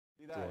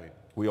Drawing.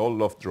 We all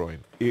love drawing.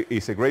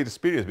 It's a great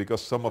experience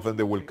because some of them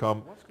they will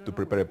come to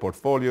prepare a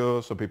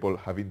portfolio. Some people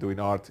have been doing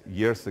art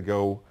years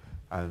ago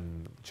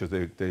and just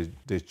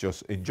they're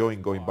just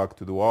enjoying going back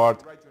to do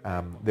art.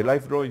 The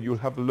live drawing, you'll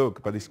have a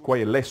look, but it's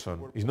quite a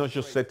lesson. It's not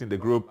just setting the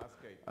group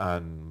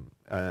and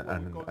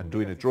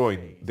doing a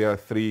drawing. There are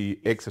 3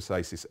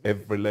 exercises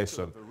every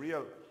lesson.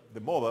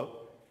 The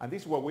model, and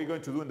this is what we're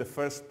going to do in the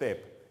first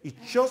step. It's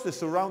just the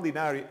surrounding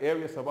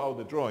areas about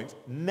the drawings,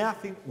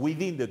 nothing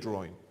within the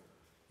drawing.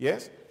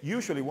 Yes?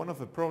 Usually one of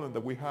the problems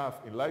that we have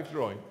in live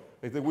drawing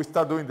is that we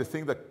start doing the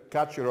things that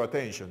catch your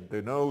attention,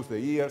 the nose, the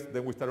ears,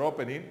 then we start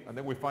opening, and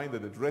then we find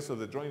that the rest of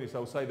the drawing is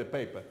outside the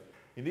paper.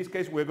 In this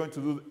case, we're going to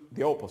do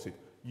the opposite.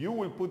 You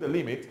will put a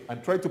limit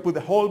and try to put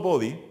the whole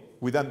body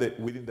within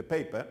the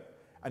paper,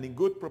 and in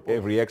good proportion.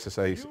 Every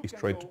exercise is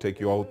trying to take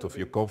you out of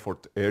your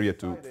comfort area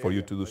for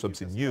you to do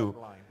something new.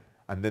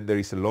 And then there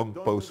is a long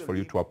pause for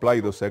you to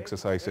apply those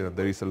exercises, and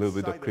there is a little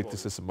bit of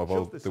criticism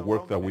about the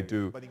work that we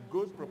do. But in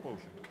good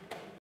proportion.